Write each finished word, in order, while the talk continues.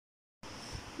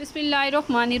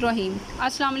Bismillahirrahmanirrahim.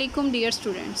 Assalamu alaikum dear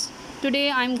students. Today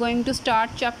I am going to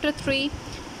start chapter 3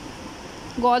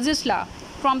 Gauss's law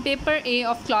from paper A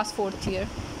of class 4th year.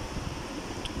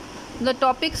 The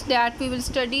topics that we will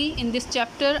study in this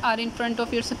chapter are in front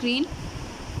of your screen.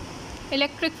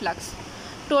 Electric flux.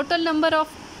 Total number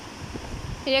of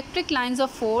electric lines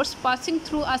of force passing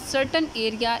through a certain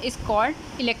area is called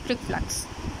electric flux.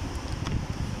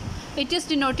 It is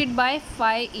denoted by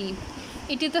phi E.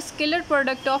 It is the scalar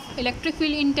product of electric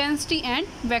field intensity and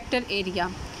vector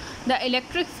area. The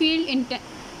electric field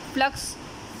flux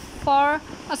for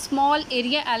a small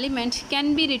area element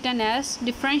can be written as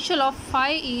differential of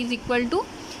phi E is equal to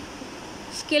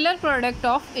scalar product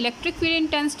of electric field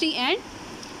intensity and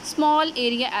small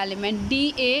area element.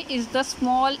 dA is the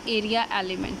small area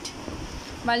element,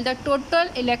 while the total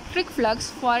electric flux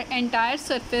for entire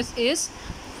surface is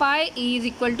phi E is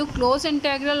equal to closed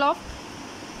integral of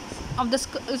the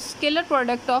scalar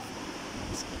product of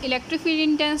electric field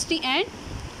intensity and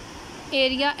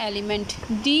area element.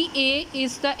 dA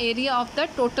is the area of the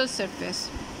total surface.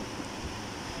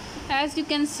 As you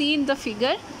can see in the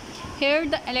figure, here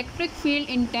the electric field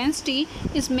intensity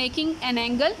is making an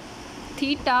angle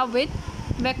theta with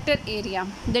vector area.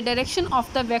 The direction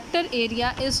of the vector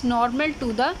area is normal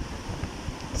to the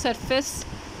surface.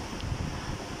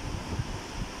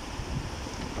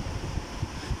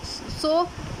 So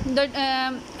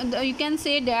you can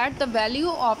say that the value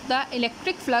of the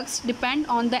electric flux depend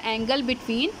on the angle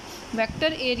between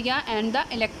vector area and the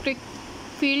electric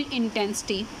field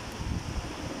intensity.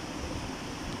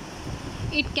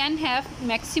 It can have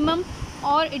maximum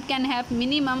or it can have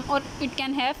minimum or it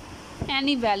can have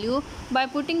any value. By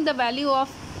putting the value of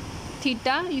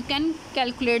theta, you can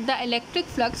calculate the electric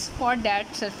flux for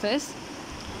that surface.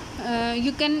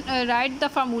 You can write the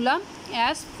formula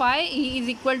as phi E is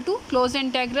equal to closed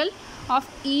integral of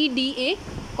E dA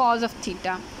cos of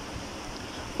theta.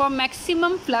 For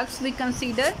maximum flux, we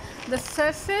consider the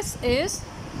surface is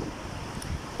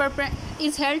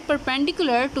held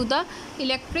perpendicular to the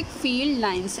electric field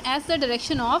lines, as the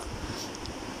direction of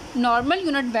normal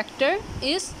unit vector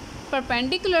is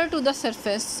perpendicular to the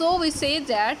surface. So we say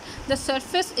that the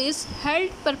surface is held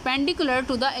perpendicular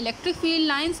to the electric field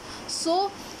lines.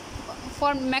 So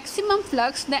for maximum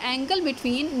flux, the angle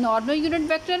between normal unit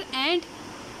vector and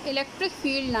electric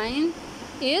field line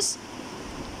is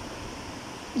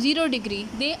 0 degree.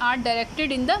 They are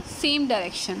directed in the same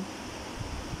direction.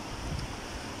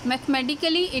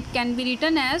 Mathematically, it can be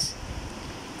written as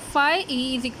phi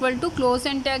E is equal to closed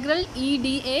integral E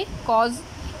dA cos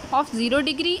of 0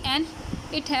 degree, and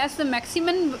it has the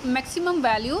maximum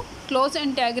value closed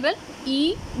integral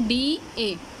E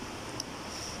dA.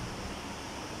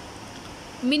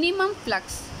 Minimum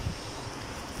flux.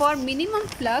 For minimum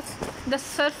flux, the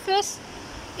surface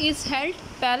is held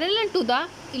parallel to the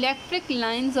electric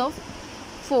lines of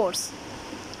force,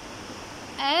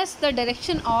 as the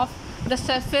direction of the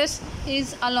surface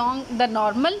is along the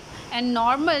normal, and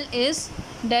normal is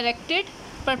directed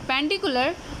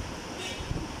perpendicular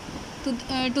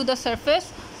to the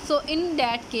surface. So in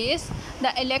that case,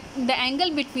 the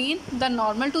angle between the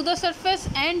normal to the surface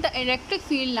and the electric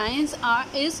field lines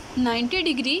is 90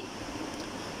 degree.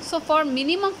 So for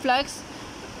minimum flux,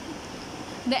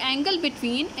 the angle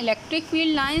between electric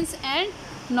field lines and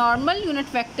normal unit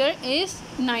vector is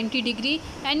 90 degree,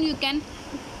 and you can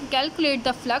calculate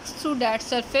the flux through that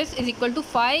surface is equal to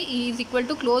phi E is equal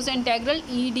to closed integral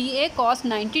E dA cos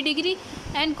 90 degree,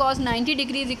 and cos 90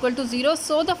 degree is equal to 0.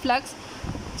 So the flux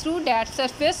through that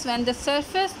surface, when the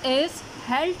surface is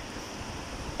held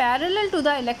parallel to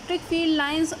the electric field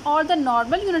lines or the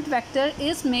normal unit vector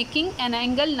is making an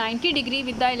angle 90 degree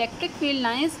with the electric field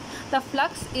lines, the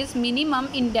flux is minimum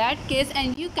in that case,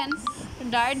 and you can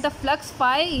write the flux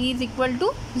phi E is equal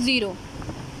to 0.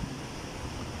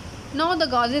 Now the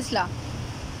Gauss's law.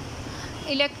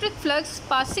 Electric flux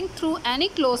passing through any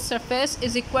closed surface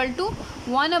is equal to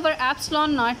 1 over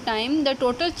epsilon naught time the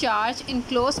total charge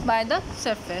enclosed by the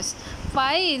surface.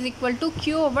 Phi is equal to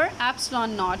Q over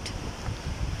epsilon naught.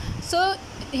 So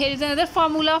here is another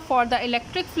formula for the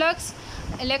electric flux.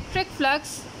 You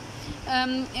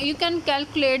can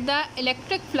calculate the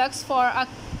electric flux for a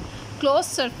closed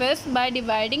surface by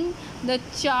dividing the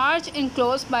charge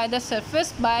enclosed by the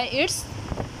surface by its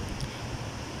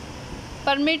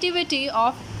permittivity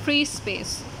of free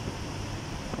space.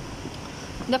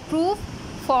 The proof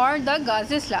for the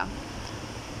Gauss's law.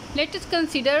 Let us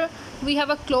consider we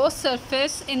have a closed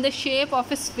surface in the shape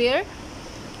of a sphere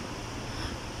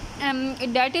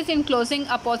that is enclosing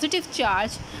a positive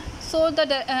charge. So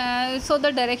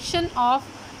the direction of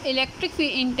electric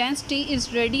field intensity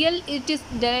is radial. It is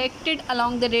directed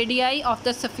along the radii of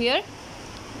the sphere.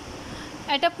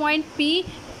 At a point P,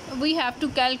 we have to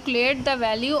calculate the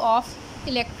value of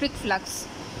electric flux.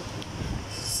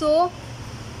 So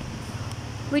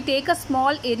we take a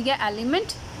small area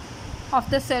element of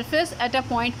the surface at a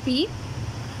point P.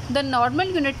 The normal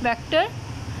unit vector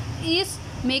is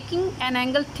making an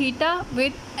angle theta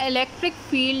with electric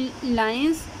field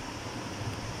lines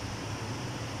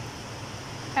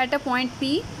at a point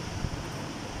P.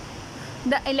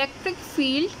 The electric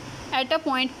field at a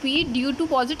point P due to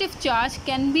positive charge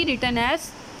can be written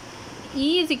as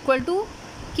E is equal to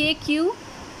KQ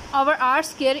over R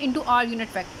square into R unit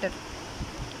vector.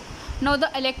 Now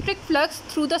the electric flux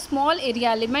through the small area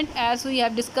element, as we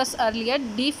have discussed earlier,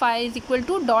 d phi is equal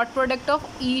to dot product of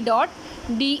E dot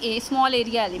dA, small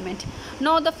area element.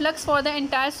 Now the flux for the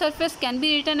entire surface can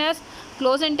be written as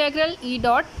closed integral E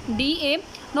dot dA.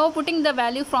 Now putting the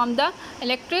value from the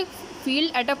electric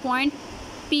field at a point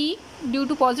P due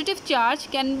to positive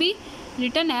charge can be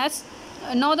written as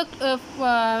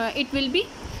it will be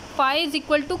phi is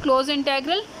equal to closed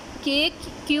integral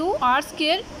KQ R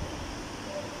square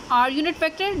R unit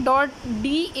vector dot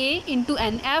dA into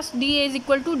n, as dA is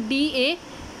equal to dA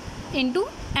into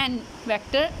n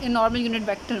vector, a normal unit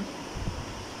vector.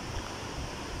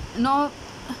 Now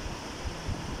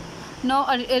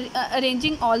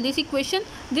arranging all this equation,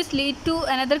 this lead to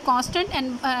another constant,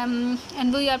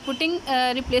 and we are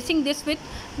replacing this with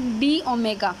d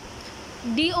omega.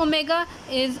 D omega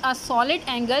is a solid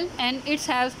angle and it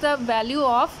has the value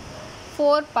of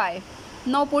 4 pi.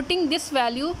 Now putting this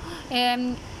value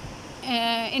in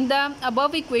the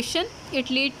above equation,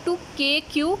 it lead to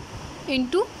KQ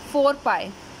into 4 pi.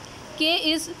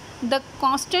 K is the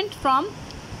constant from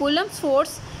Coulomb's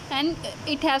force and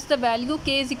it has the value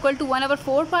K is equal to 1 over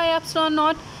 4 pi epsilon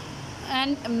naught,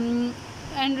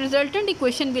 and resultant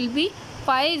equation will be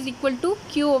phi is equal to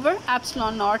Q over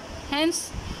epsilon naught.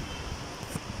 Hence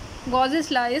Gauss's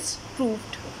law is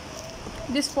proved.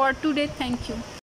 This for today. Thank you.